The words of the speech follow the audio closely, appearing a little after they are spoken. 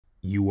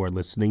You are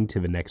listening to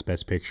the Next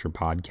Best Picture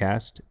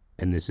podcast,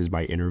 and this is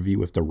my interview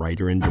with the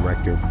writer and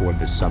director for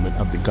The Summit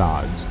of the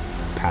Gods,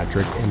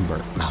 Patrick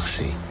Imbert.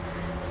 Marcher.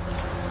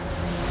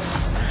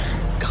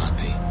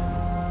 Grimper.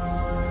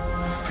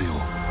 Plus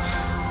haut.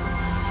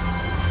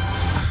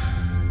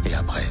 Et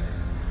après.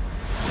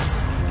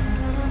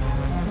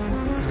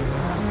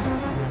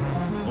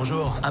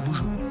 Bonjour,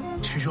 Aboujo.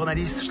 Je suis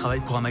journaliste, je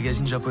travaille pour un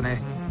magazine japonais.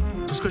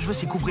 Tout ce que je veux,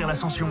 c'est couvrir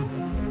l'ascension.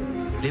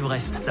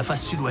 L'Everest, la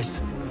face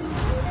sud-ouest.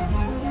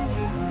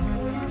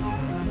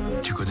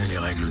 Tu connais les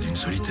règles d'une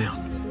solitaire.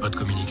 Pas de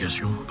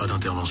communication, pas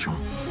d'intervention.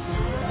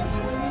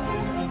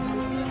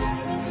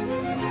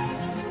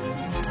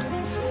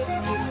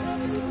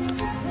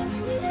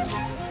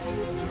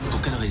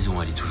 Pour quelle raison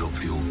aller toujours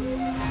plus haut?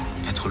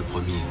 Être le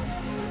premier.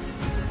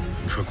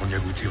 Une fois qu'on y a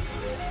goûté,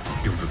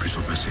 et on peut plus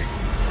s'en passer.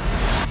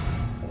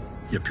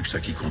 Y a plus que ça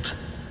qui compte.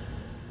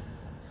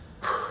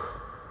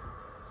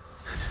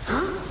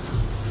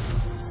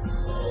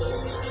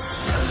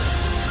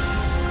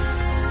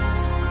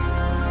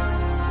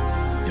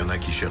 Y en a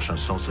qui cherchent un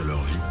sens à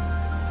leur vie.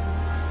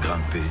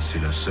 Grimper,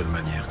 c'est la seule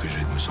manière que j'ai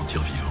de me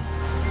sentir vivant.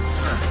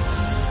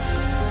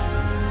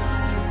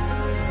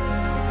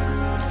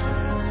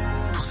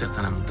 Pour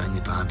certains, la montagne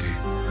n'est pas un but,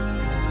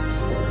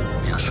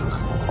 mais un chemin.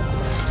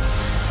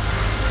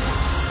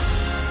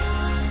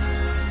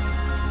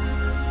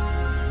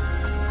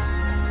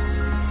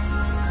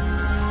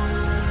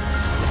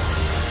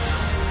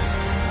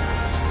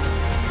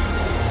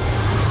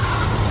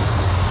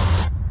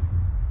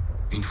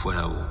 Une fois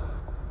là-haut,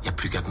 il n'y a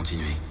plus qu'à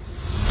continuer.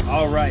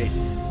 All right.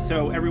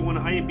 So, everyone,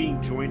 I am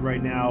being joined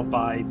right now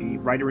by the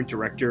writer and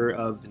director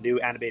of the new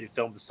animated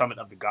film, The Summit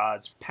of the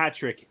Gods,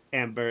 Patrick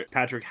Imbert.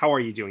 Patrick, how are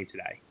you doing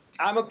today?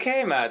 I'm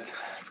okay, Matt.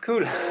 It's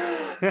cool.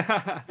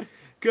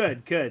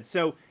 Good.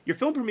 So, your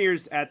film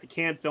premieres at the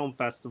Cannes Film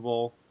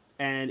Festival,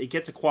 and it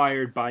gets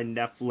acquired by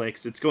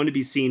Netflix. It's going to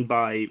be seen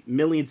by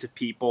millions of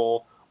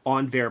people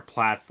on their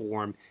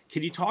platform.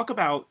 Can you talk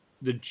about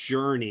the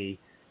journey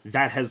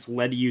that has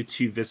led you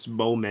to this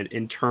moment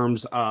in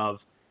terms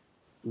of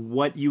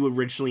what you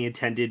originally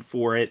intended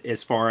for it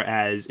as far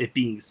as it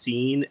being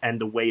seen and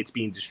the way it's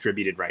being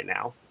distributed right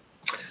now?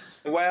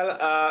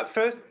 Well,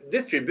 first,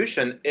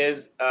 distribution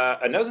is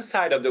another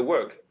side of the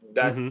work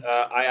that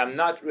I am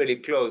not really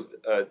close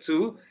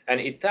to, and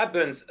it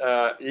happens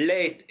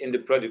late in the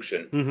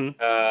production.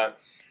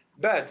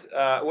 But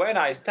when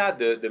I start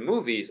the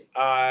movies,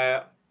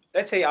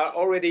 let's say I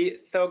already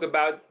thought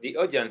about the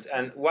audience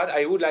and what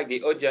I would like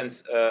the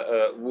audience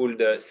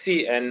would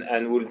see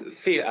and would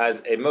feel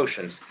as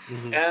emotions.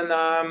 And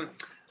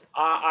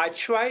I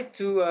tried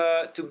to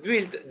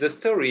build the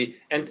story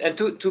and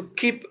to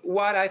keep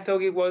what I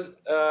thought it was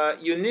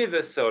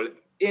universal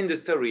in the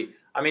story.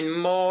 I mean,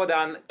 more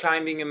than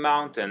climbing a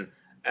mountain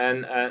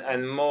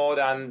and more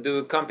than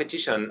do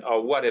competition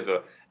or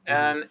whatever.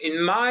 And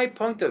in my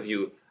point of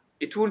view,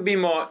 it will be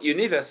more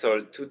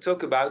universal to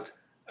talk about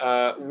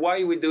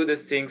why we do the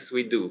things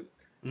we do.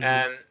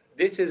 And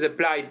this is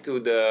applied to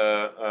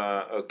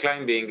the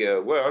climbing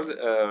world,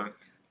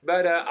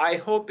 but I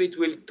hope it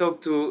will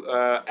talk to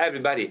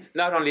everybody,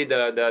 not only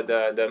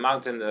the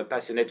mountain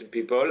passionate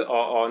people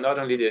or not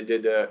only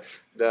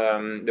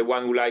the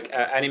one who like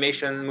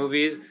animation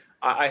movies.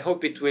 I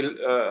hope it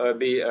will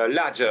be a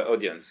larger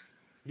audience.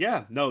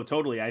 Yeah, no,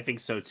 totally. I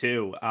think so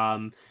too.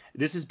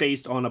 This is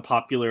based on a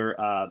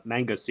popular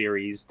manga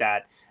series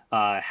that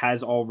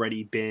has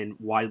already been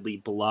widely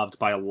beloved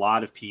by a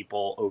lot of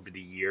people over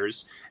the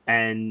years.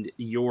 And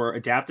you're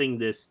adapting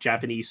this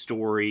Japanese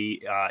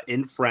story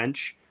in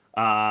French.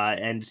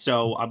 And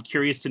so I'm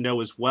curious to know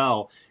as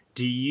well,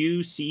 do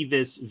you see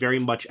this very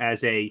much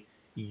as a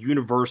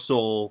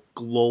universal,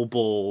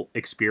 global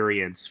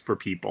experience for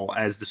people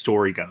as the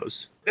story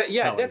goes?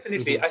 Yeah,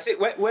 definitely. I say,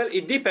 well,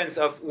 it depends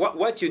of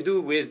what you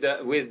do with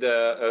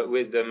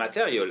the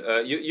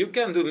material. You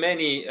can do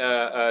many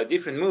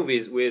different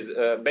movies with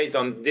based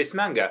on this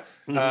manga.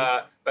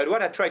 But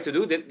what I try to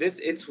do,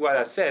 it's what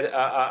I said.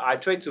 I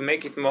try to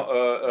make it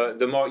more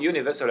the more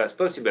universal as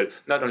possible.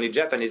 Not only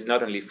Japanese,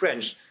 not only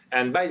French.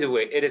 And by the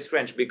way, it is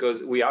French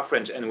because we are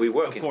French and we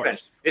work in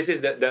French. This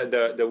is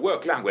the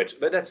work language.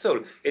 But that's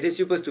all. It is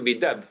supposed to be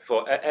dubbed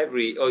for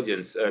every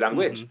audience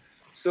language.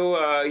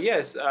 So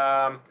yes.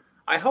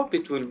 I hope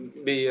it will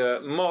be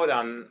more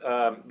than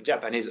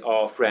Japanese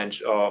or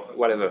French or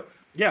whatever.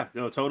 Yeah,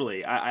 no,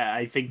 totally.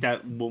 I think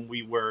that when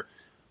we were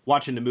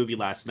watching the movie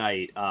last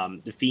night,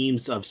 the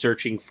themes of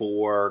searching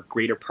for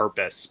greater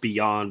purpose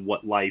beyond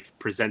what life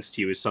presents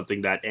to you is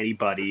something that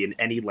anybody in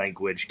any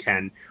language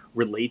can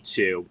relate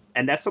to.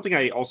 And that's something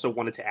I also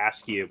wanted to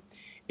ask you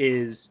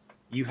is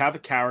you have a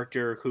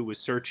character who was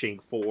searching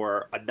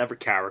for another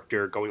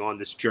character going on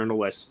this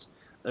journalist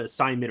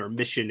assignment or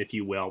mission, if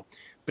you will.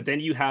 But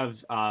then you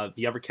have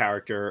the other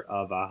character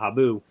of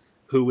Habu,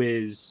 who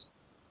is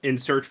in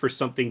search for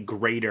something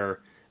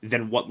greater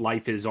than what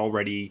life is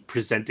already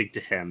presenting to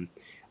him.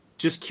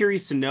 Just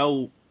curious to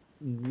know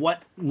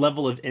what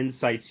level of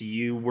insights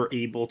you were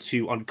able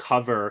to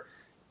uncover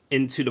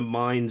into the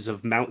minds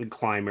of mountain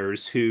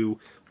climbers who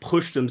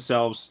push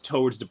themselves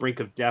towards the brink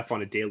of death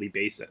on a daily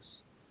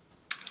basis?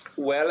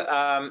 Well,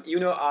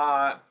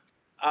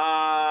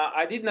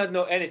 I did not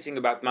know anything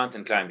about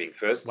mountain climbing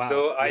first, Wow.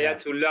 so I Yeah.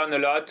 had to learn a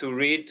lot, to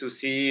read, to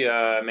see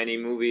many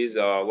movies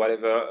or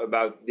whatever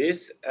about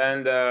this,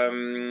 and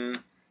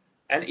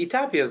it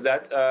appears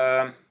that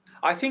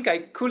I think I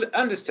could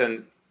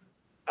understand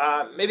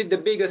maybe the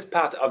biggest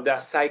part of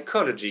their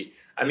psychology.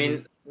 I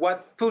mean,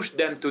 what pushed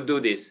them to do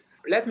this?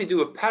 Let me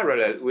do a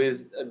parallel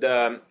with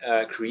the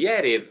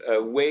creative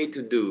way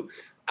to do.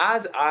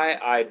 As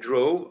I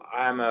draw,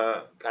 I'm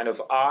a kind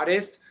of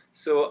artist,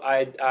 so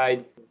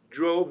I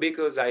draw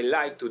because I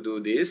like to do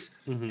this,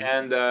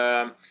 and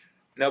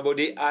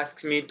nobody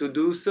asks me to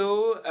do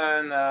so,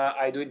 and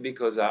I do it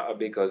because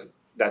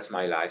that's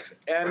my life.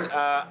 And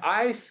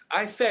I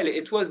felt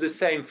it was the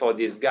same for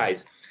these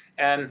guys.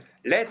 And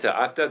later,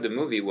 after the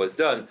movie was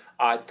done,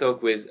 I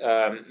talked with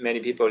many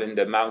people in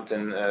the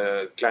mountain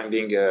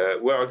climbing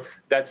world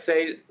that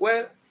say,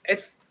 well,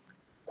 it's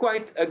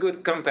quite a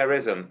good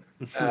comparison.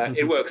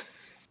 It works.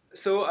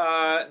 So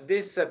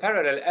this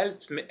parallel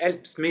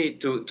helps me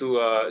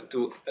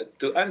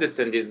to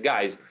understand these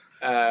guys.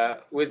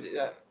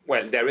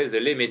 Well, there is a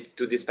limit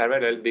to this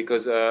parallel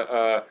because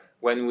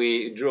when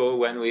we draw,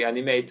 when we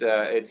animate,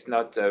 it's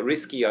not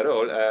risky at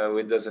all.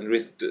 It doesn't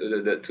risk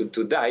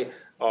to die,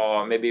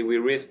 or maybe we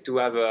risk to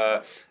have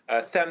a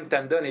thumb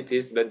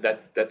tendonitis, but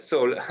that's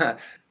all.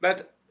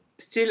 But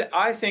still,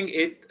 I think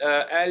it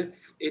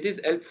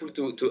is helpful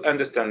to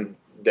understand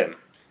them.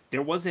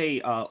 There was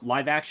a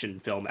live action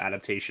film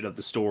adaptation of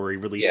the story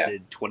released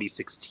in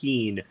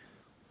 2016.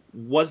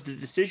 Was the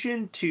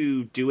decision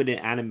to do it in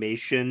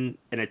animation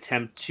an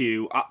attempt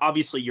to,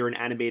 obviously you're an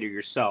animator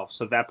yourself,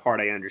 so that part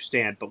I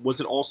understand, but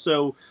was it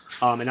also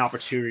an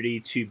opportunity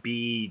to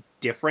be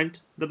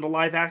different than the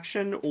live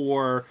action,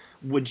 or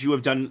would you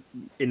have done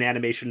an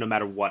animation no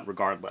matter what,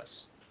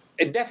 regardless?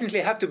 It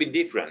definitely have to be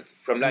different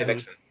from live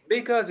action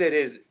because it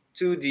is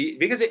 2D,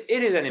 because it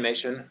is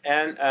animation,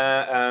 and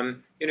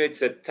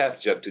it's a tough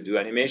job to do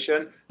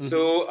animation.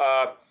 So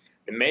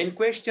the main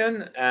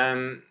question,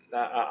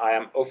 I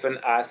am often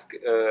asked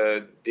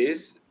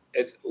this,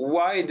 is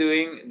why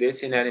doing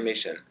this in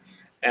animation?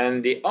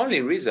 And the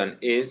only reason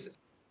is,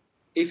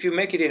 if you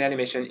make it in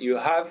animation, you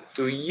have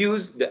to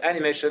use the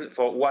animation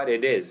for what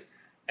it is.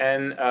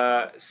 And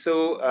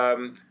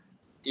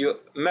you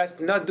must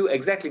not do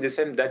exactly the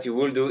same that you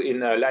will do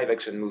in a live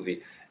action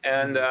movie.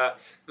 And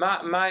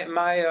my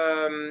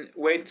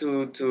way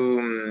to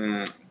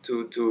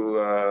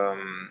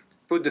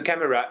put the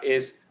camera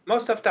is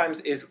most of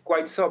times is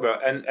quite sober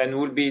and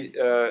will be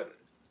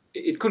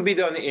it could be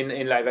done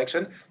in live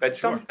action, but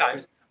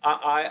sometimes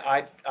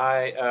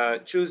I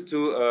choose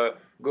to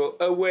go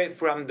away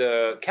from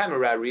the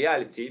camera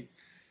reality,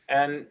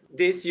 and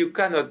this you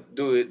cannot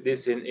do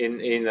this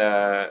in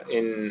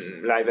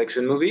live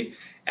action movie.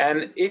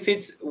 And if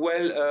it's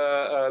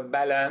well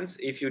balanced,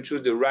 if you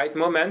choose the right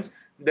moment,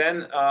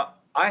 then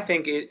I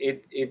think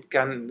it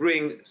can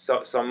bring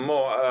some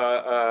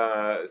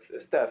more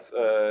stuff.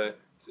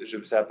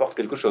 Ça apporte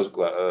quelque chose,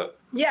 quoi.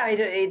 Yeah,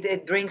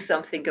 it brings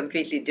something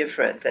completely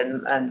different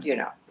and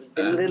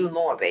a little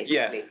more,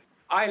 basically. Yeah,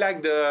 I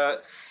like the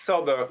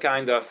sober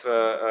kind of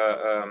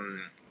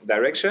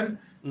direction.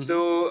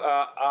 So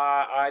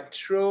I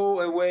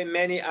throw away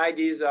many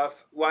ideas of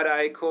what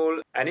I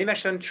call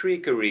animation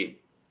trickery.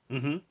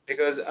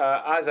 Because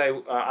as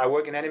I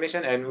work in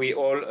animation, and we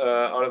all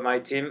of my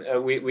team,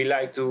 we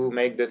like to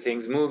make the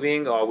things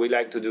moving, or we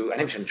like to do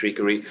animation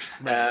trickery.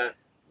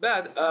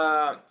 But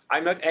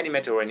I'm not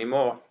animator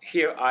anymore.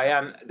 Here I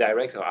am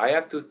director. I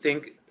have to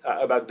think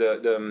about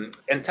the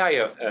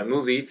entire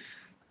movie.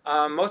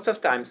 Most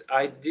of times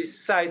I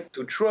decide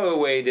to throw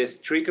away this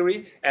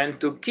trickery and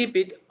to keep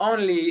it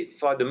only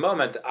for the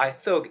moment I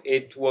thought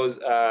it was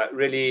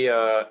really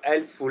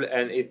helpful,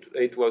 and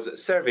it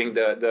was serving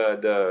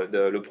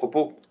le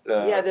propos.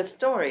 The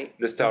story.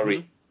 The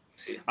story.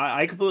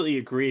 I completely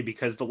agree,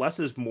 because the less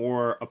is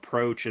more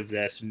approach of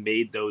this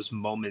made those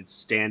moments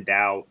stand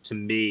out to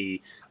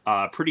me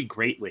pretty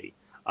greatly.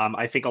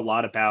 I think a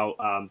lot about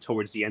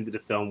towards the end of the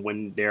film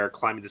when they're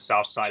climbing the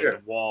south side of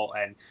the wall,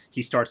 and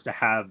he starts to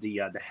have the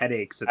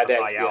headaches at the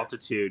high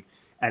altitude,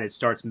 and it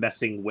starts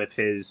messing with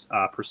his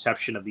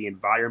perception of the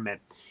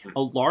environment.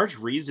 A large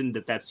reason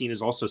that scene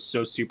is also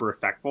so super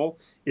effectful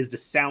is the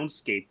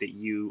soundscape that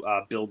you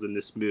build in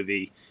this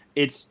movie.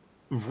 It's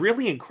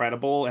really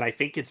incredible, and I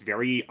think it's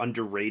very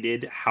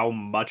underrated how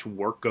much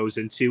work goes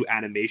into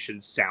animation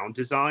sound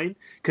design,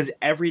 because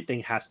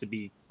everything has to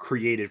be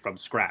created from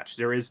scratch.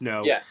 There is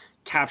no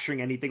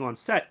capturing anything on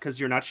set because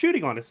you're not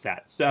shooting on a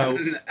set. So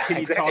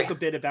can you talk a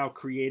bit about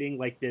creating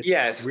like this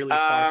really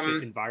harsh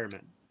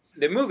environment?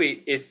 The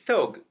movie is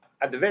thought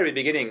at the very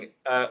beginning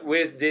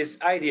with this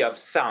idea of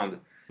sound,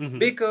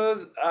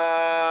 because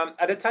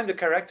at the time the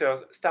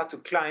characters start to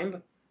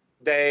climb,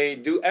 they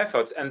do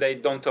efforts and they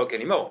don't talk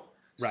anymore.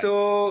 Right.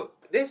 So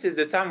this is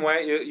the time where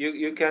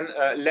you can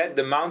let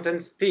the mountain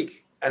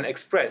speak and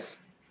express,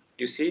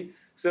 you see?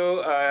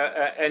 So,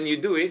 and you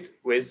do it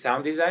with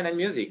sound design and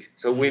music.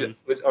 So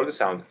with all the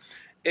sound,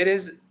 it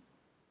is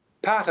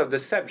part of the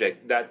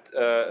subject that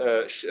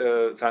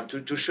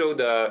to show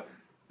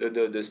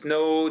the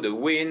snow, the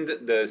wind,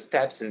 the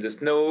steps in the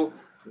snow,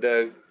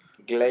 the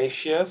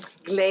glaciers,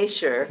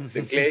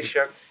 the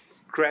glacier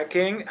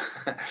cracking,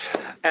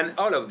 and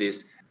all of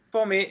this.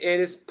 For me, it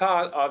is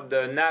part of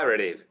the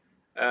narrative.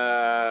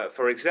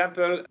 For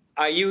example,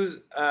 I use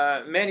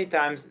many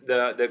times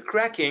the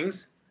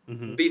crackings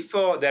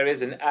before there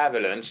is an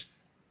avalanche.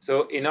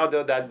 So in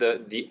order that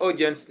the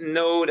audience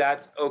know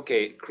that,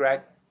 okay,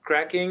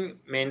 cracking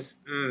means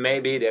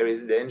maybe there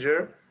is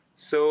danger.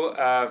 So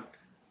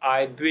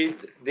I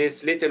built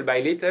this little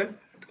by little,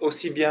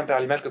 aussi bien par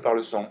l'image que par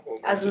le son.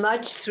 As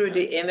much through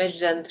the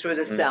image and through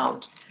the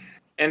sound.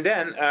 And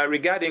then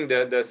regarding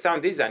the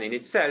sound design in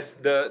itself,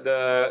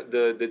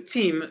 the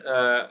team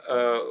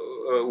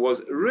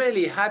was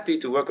really happy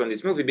to work on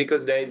this movie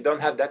because they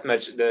don't have that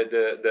much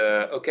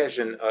the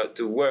occasion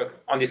to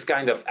work on this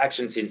kind of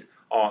action scenes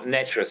or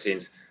nature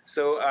scenes.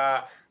 So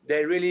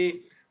they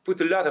really put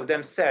a lot of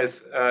themselves,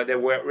 they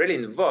were really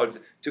involved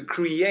to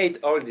create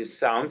all these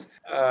sounds.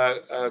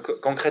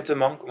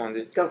 Concrètement, comment on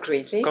dit?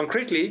 Concretely.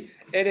 Concretely,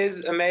 it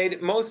is made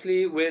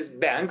mostly with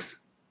banks,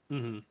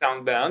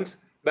 sound banks,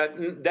 but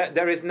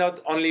there is not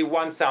only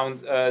one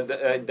sound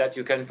that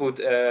you can put,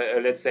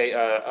 let's say,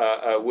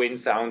 a wind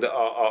sound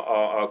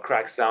or a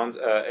crack sound.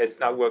 It's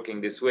not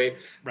working this way.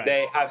 Right.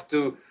 They have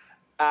to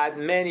add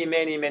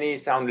many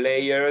sound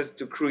layers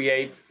to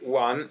create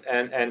one,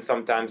 and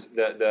sometimes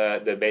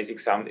the basic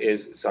sound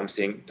is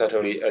something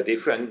totally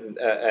different,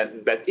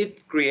 but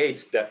it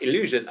creates the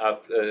illusion of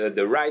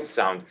the right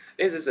sound.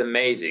 This is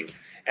amazing.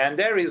 And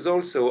there is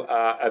also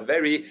a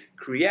very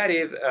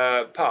creative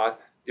part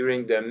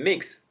during the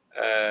mix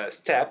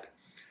step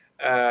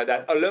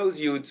that allows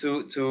you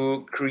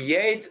to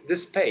create the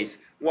space.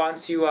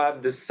 Once you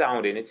have the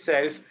sound in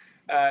itself,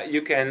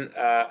 you can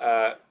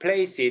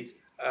place it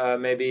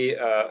maybe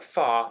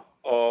far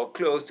or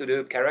close to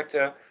the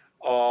character,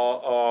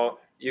 or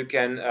you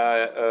can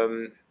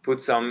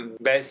put some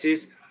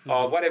basses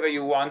or whatever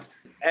you want.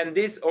 And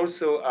this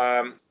also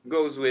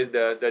goes with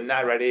the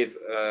narrative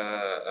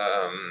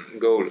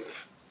goal.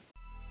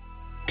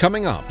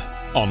 Coming up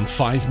on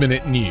 5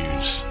 Minute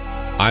News,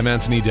 I'm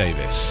Anthony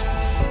Davis.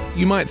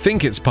 You might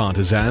think it's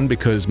partisan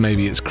because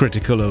maybe it's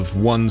critical of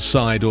one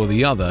side or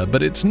the other,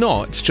 but it's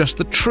not, it's just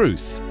the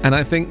truth. And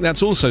I think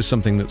that's also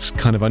something that's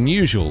kind of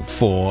unusual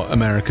for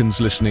Americans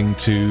listening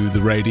to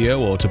the radio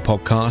or to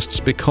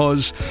podcasts,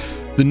 because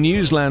the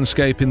news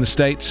landscape in the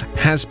States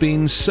has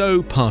been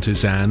so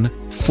partisan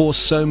for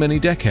so many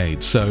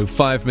decades. So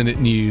 5 Minute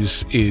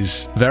News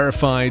is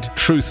verified,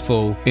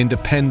 truthful,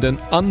 independent,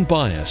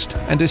 unbiased,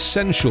 and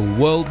essential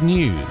world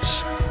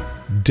news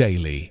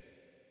daily.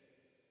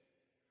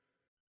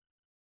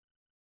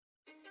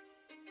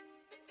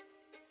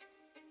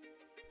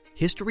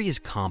 History is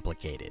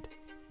complicated.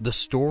 The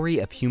story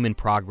of human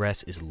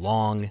progress is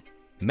long,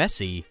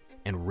 messy,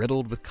 and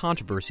riddled with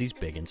controversies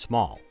big and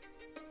small.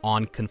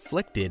 On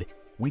Conflicted,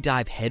 we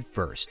dive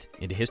headfirst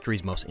into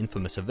history's most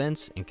infamous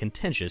events and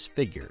contentious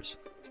figures.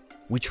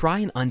 We try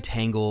and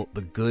untangle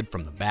the good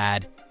from the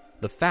bad,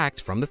 the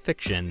fact from the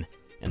fiction,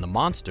 and the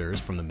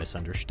monsters from the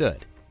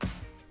misunderstood.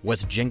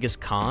 Was Genghis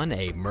Khan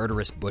a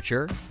murderous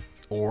butcher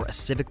or a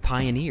civic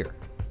pioneer?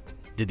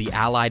 Did the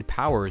Allied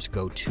powers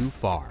go too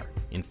far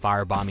in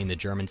firebombing the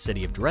German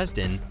city of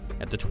Dresden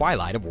at the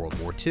twilight of World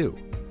War II?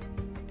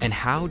 And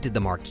how did the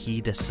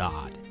Marquis de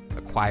Sade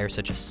acquire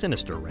such a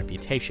sinister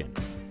reputation?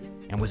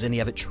 And was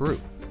any of it true?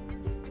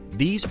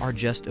 These are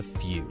just a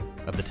few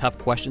of the tough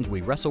questions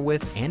we wrestle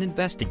with and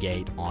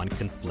investigate on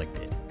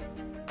Conflicted.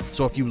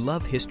 So if you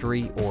love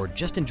history or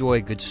just enjoy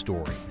a good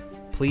story,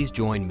 please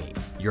join me,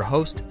 your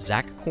host,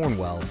 Zach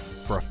Cornwell,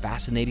 for a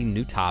fascinating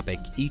new topic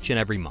each and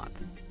every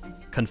month.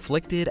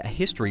 Conflicted, a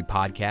history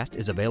podcast,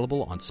 is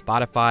available on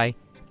Spotify,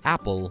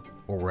 Apple,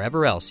 or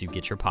wherever else you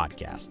get your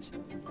podcasts.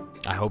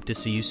 I hope to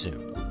see you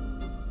soon.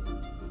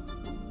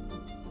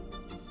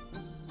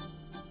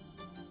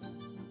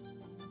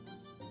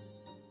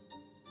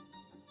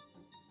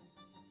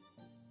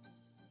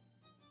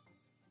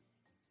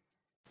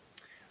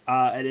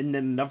 And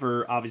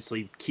another,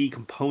 obviously, key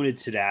component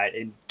to that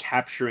in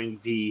capturing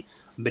the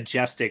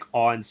majestic,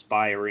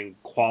 awe-inspiring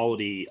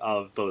quality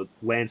of the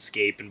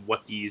landscape and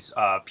what these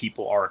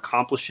people are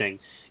accomplishing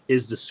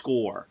is the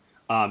score.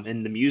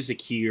 And the music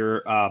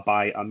here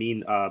by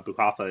Amin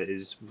Bouhafa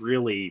is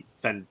really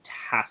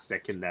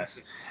fantastic in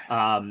this.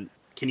 Can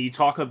you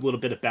talk a little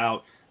bit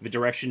about the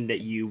direction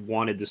that you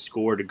wanted the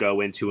score to go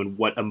into and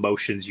what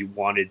emotions you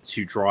wanted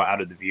to draw out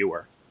of the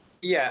viewer?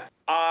 Yeah,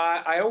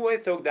 I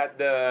always thought that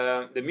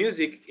the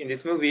music in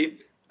this movie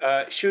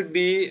should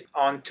be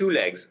on two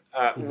legs.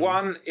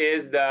 One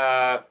is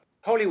the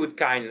Hollywood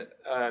kind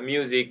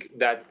music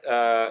that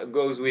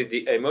goes with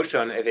the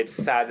emotion. If it's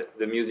sad,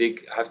 the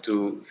music have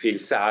to feel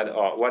sad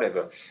or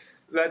whatever.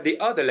 But the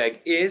other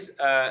leg is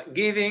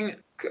giving,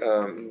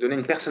 donner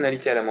une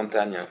personnalité à la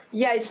montagne.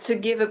 Yeah, it's to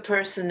give a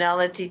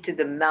personality to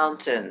the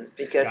mountain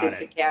because it's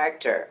a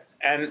character.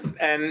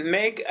 and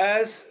make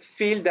us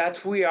feel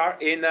that we are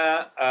in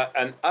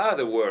an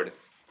other world,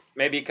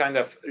 maybe kind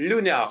of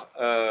lunar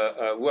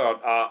world,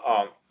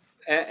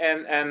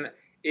 and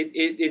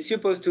it's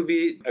supposed to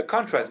be a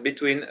contrast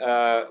between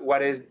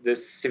what is the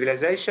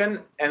civilization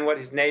and what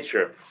is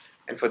nature.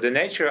 And for the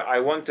nature, I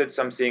wanted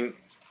something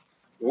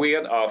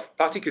weird or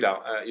particular,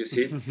 you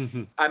see.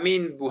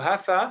 Amin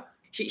Bouhafa,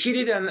 he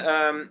didn't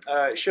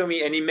show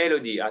me any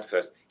melody at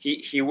first.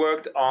 He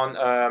worked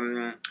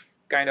on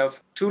kind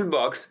of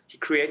toolbox. He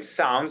creates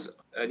sounds,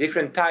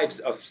 different types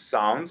of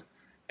sounds,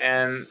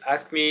 and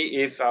asked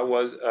me if I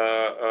was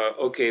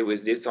okay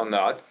with this or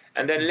not.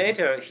 And then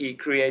later he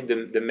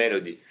created the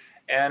melody.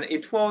 And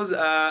it was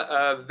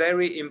a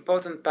very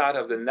important part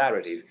of the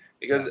narrative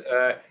because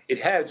it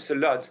helps a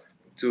lot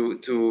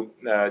to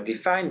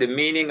define the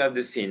meaning of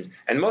the scenes.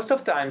 And most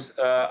of times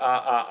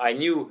I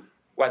knew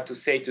what to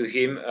say to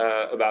him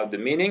about the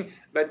meaning,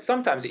 but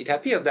sometimes it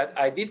appears that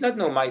I did not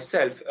know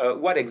myself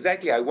what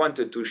exactly I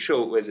wanted to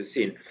show with the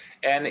scene.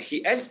 And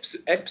he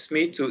helps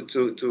me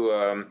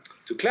to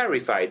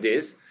clarify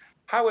this.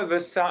 However,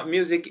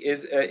 music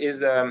is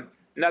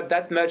not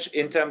that much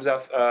in terms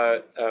of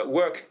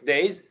work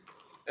days,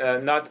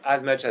 not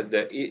as much as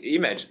the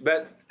image,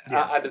 but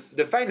at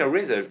the final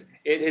result,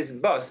 it is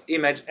both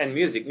image and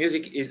music.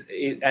 Music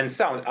and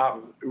sound are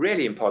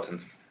really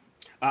important.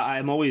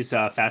 I'm always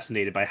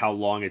fascinated by how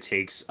long it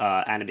takes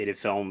animated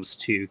films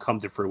to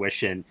come to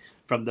fruition.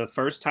 From the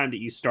first time that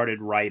you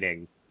started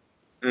writing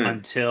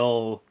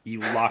until you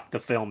locked the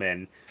film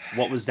in,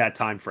 what was that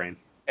time frame?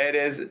 It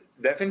is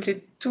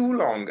definitely too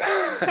long.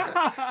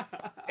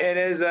 It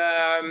is,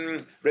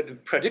 but the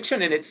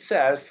production in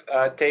itself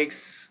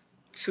takes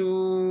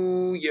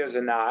 2 years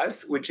and a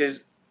half, which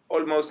is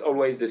almost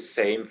always the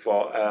same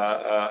for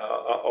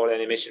all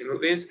animation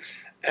movies.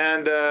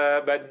 And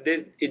but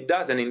it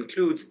doesn't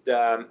include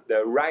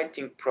the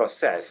writing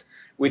process,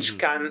 which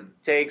can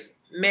take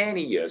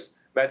many years.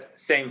 But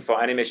same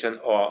for animation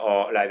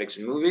or live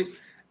action movies.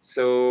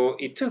 So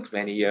it took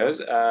many years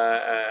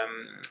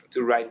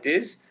to write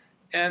this.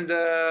 And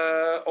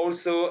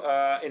also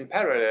in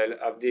parallel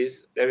of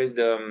this, there is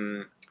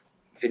the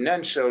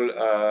financial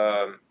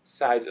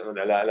side,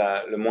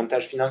 le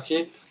montage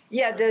financier.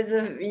 Yeah,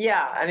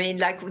 I mean,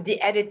 like the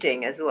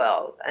editing as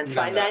well, and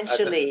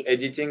financially.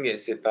 Editing,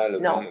 c'est pas le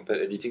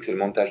editing, c'est le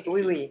montage.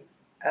 Oui, oui.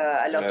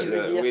 Alors tu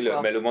veux dire oui,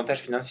 quoi? Mais le montage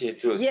financier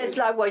too. Yes,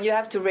 like when you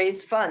have to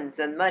raise funds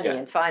and money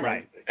and finance.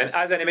 Right. And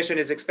as animation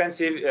is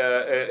expensive,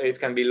 it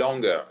can be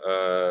longer.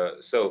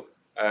 So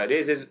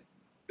this is,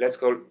 let's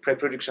call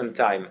pre-production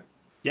time.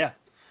 Yeah,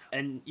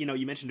 and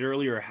you mentioned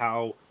earlier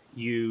how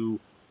you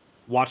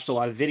watched a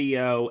lot of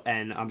video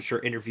and I'm sure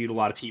interviewed a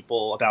lot of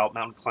people about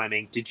mountain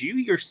climbing. Did you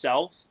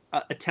yourself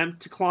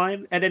attempt to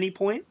climb at any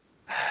point?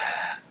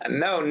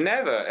 No,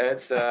 never.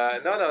 It's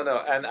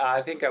no. And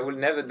I think I will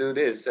never do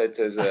this. It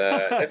is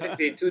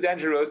definitely too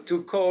dangerous,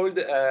 too cold.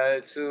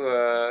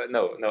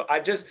 No.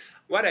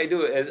 What I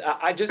do is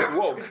I just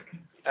walk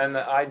and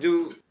I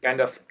do kind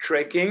of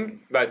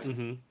trekking, but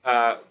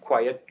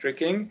quiet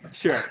trekking.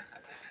 Sure.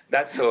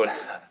 That's all.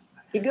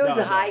 He goes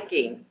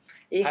hiking.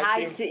 He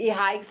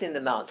hikes in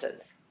the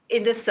mountains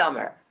in the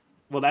summer.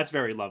 Well, that's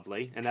very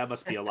lovely, and that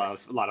must be a lot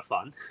of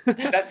fun.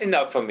 That's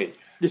enough for me.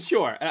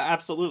 Sure,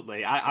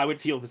 absolutely. I would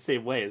feel the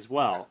same way as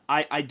well.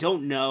 I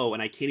don't know,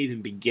 and I can't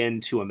even begin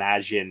to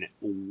imagine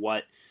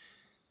what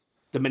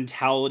the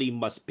mentality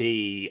must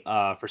be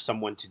for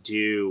someone to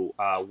do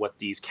what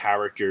these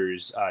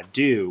characters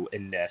do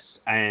in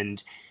this.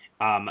 And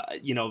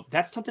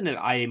that's something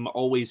that I'm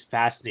always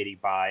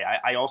fascinated by.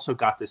 I also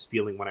got this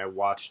feeling when I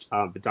watched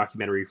the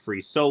documentary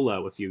Free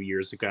Solo a few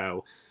years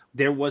ago.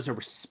 There was a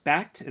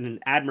respect and an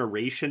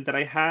admiration that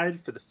I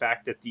had for the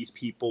fact that these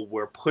people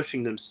were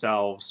pushing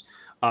themselves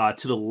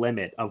to the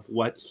limit of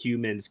what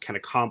humans can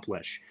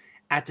accomplish.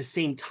 At the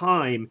same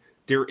time,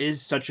 there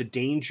is such a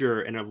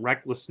danger and a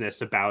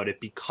recklessness about it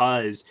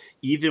because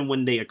even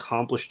when they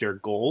accomplish their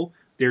goal,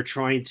 they're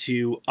trying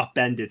to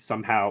upend it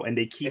somehow, and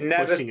they keep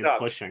pushing and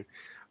pushing.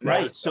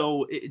 Right,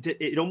 so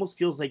it almost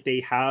feels like they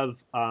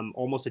have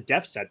almost a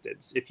death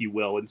sentence, if you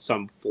will, in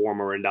some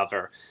form or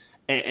another.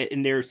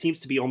 And there seems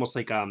to be almost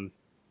like a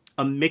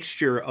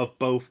mixture of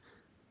both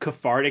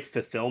cathartic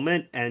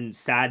fulfillment and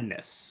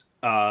sadness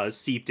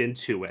seeped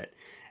into it.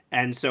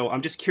 And so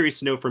I'm just curious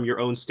to know from your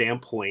own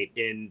standpoint,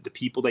 in the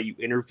people that you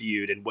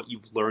interviewed and what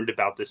you've learned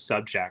about this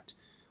subject,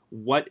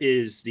 what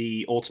is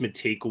the ultimate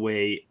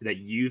takeaway that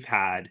you've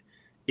had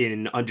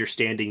in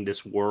understanding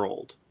this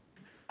world?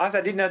 As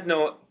I did not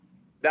know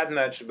that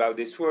much about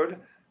this world,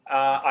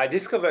 I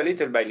discovered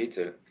little by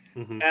little.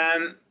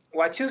 And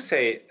what you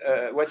said,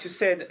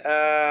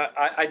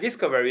 I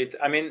discovered it.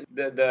 I mean,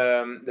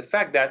 the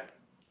fact that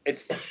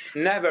it's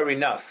never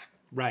enough.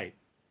 Right.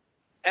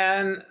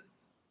 And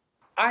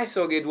I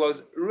thought it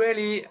was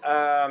really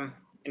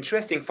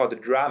interesting for the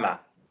drama.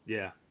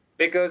 Yeah.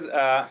 Because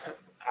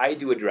I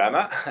do a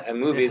drama, a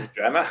movie is a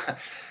drama.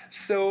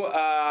 So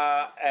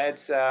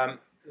it's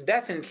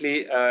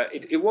definitely,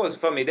 it was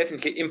for me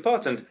definitely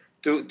important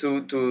to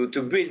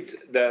build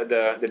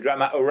the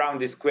drama around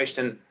this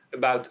question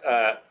about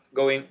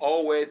going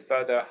always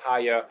further,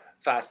 higher,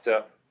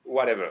 faster,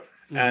 whatever.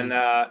 And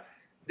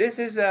this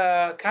is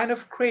kind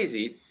of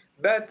crazy,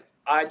 but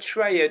I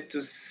tried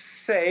to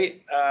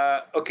say,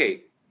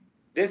 okay,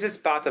 this is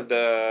part of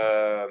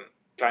the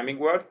climbing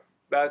world,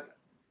 but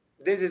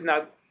this is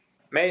not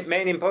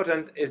main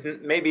important is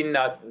maybe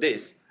not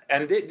this.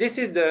 And this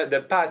is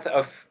the path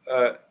of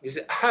this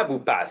Habu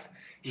path.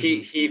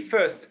 He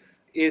first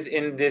is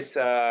in this.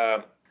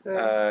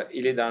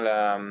 Il est dans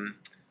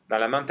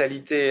la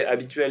mentalité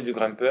habituelle du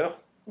grimpeur.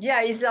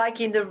 Yeah, he's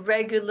like in the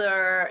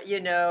regular,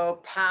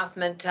 path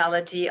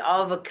mentality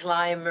of a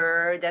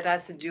climber that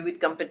has to do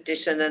with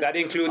competition. And that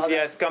includes,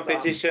 yes,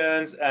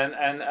 competitions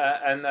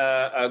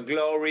and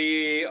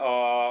glory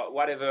or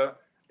whatever.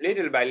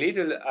 Little by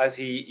little, as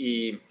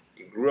he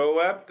grow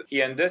up,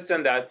 he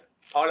understands that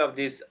all of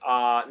these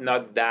are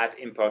not that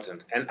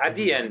important. And at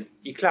the end,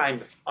 he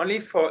climbed only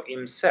for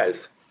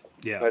himself.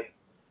 Yeah.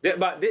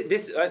 But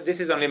this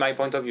is only my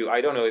point of view.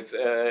 I don't know if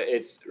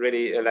it's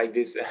really like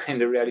this in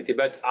the reality,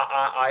 but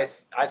I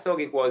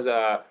thought it was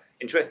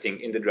interesting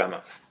in the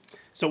drama.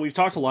 So we've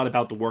talked a lot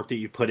about the work that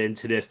you put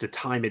into this, the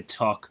time it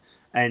took,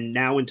 and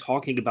now in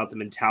talking about the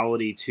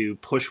mentality to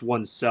push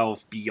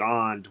oneself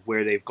beyond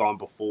where they've gone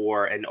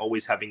before and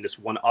always having this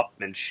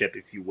one-upmanship,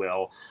 if you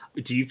will,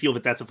 do you feel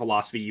that that's a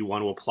philosophy you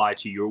want to apply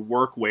to your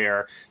work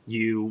where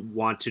you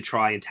want to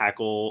try and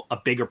tackle a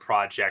bigger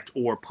project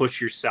or push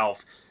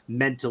yourself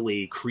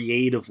mentally,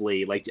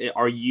 creatively? Like,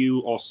 are you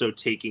also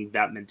taking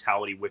that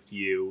mentality with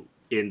you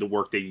in the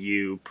work that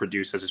you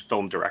produce as a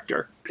film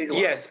director?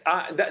 Yes,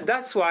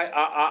 that's why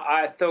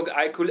I thought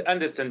I could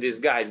understand these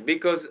guys,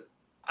 because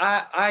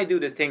I do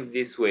the things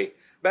this way.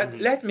 But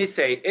let me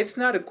say, it's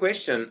not a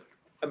question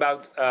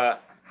about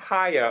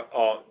higher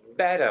or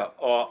better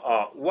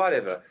or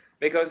whatever,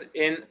 because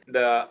in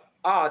the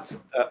art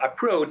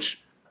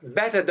approach,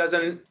 better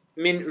doesn't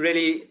mean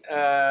really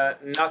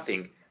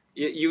nothing.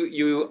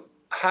 You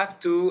have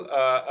to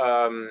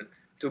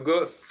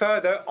go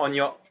further on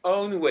your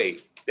own way.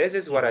 This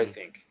is what I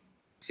think.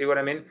 See what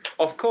I mean?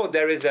 Of course,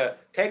 there is a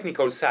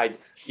technical side.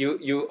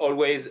 You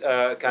always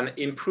can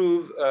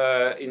improve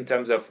in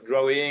terms of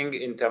drawing,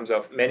 in terms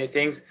of many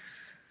things.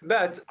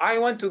 But I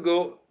want to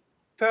go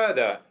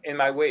further in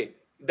my way.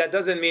 That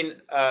doesn't mean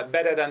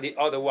better than the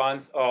other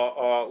ones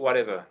or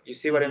whatever. You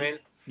see what I mean?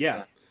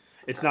 Yeah.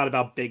 It's not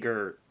about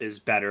bigger is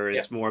better.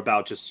 It's more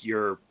about just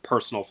your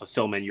personal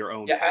fulfillment, your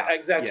own path.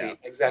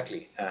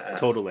 Exactly.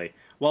 Totally.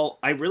 Well,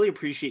 I really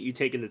appreciate you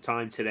taking the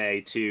time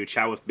today to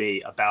chat with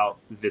me about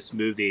this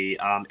movie.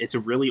 It's a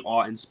really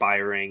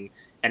awe-inspiring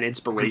and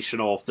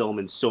inspirational film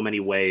in so many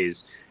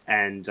ways.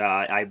 And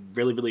I'm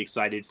really, really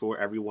excited for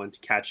everyone to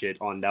catch it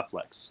on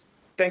Netflix.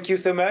 Thank you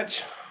so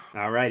much.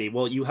 All righty.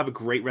 Well, you have a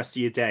great rest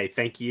of your day.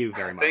 Thank you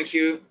very much. Thank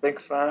you.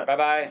 Thanks, Matt.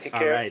 Bye-bye. Take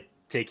care. All right.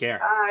 Take care.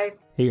 Bye.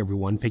 Hey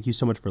everyone, thank you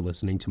so much for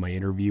listening to my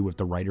interview with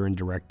the writer and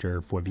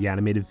director for the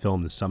animated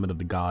film The Summit of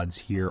the Gods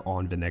here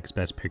on the Next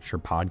Best Picture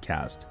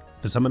podcast.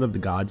 The Summit of the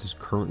Gods is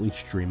currently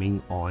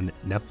streaming on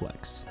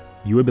Netflix.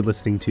 You have been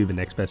listening to the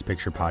Next Best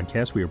Picture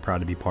podcast. We are proud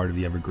to be part of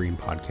the Evergreen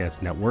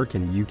Podcast Network,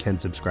 and you can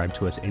subscribe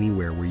to us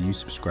anywhere where you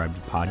subscribe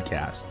to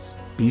podcasts.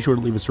 Be sure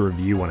to leave us a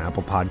review on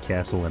Apple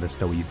Podcasts and let us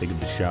know what you think of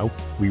the show.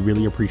 We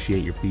really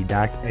appreciate your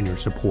feedback and your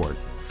support,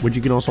 which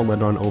you can also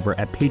let on over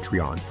at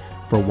Patreon.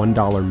 For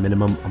 $1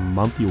 minimum a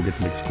month, you will get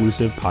some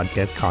exclusive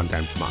podcast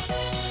content from us.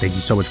 Thank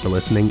you so much for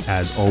listening,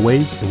 as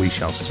always, and we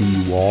shall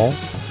see you all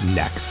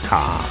next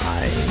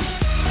time.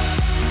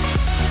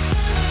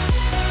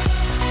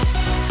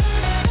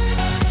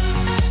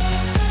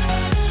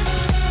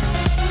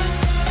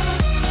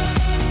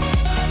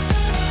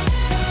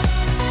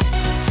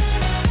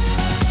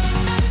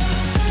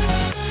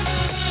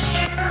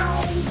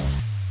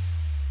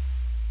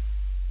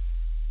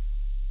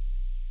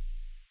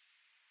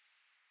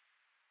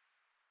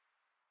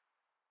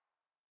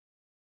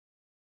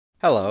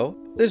 Hello,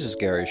 this is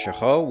Gary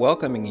Chahot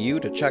welcoming you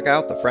to check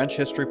out the French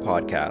History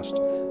Podcast.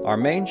 Our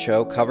main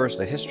show covers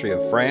the history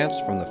of France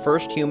from the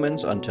first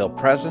humans until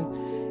present.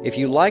 If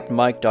you liked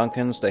Mike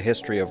Duncan's The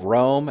History of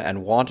Rome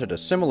and wanted a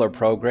similar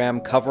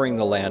program covering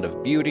the land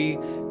of beauty,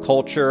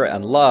 culture,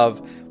 and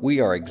love, we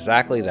are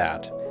exactly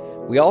that.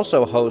 We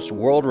also host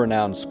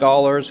world-renowned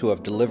scholars who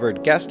have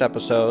delivered guest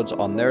episodes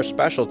on their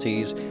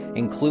specialties,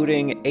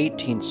 including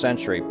 18th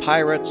century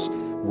pirates,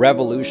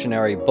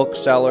 revolutionary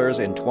booksellers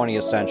in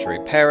 20th century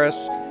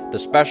Paris, the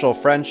special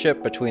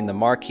friendship between the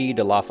Marquis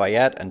de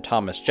Lafayette and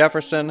Thomas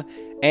Jefferson,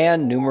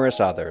 and numerous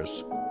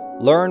others.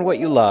 Learn what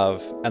you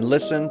love and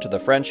listen to the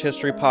French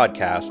History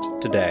Podcast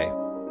today.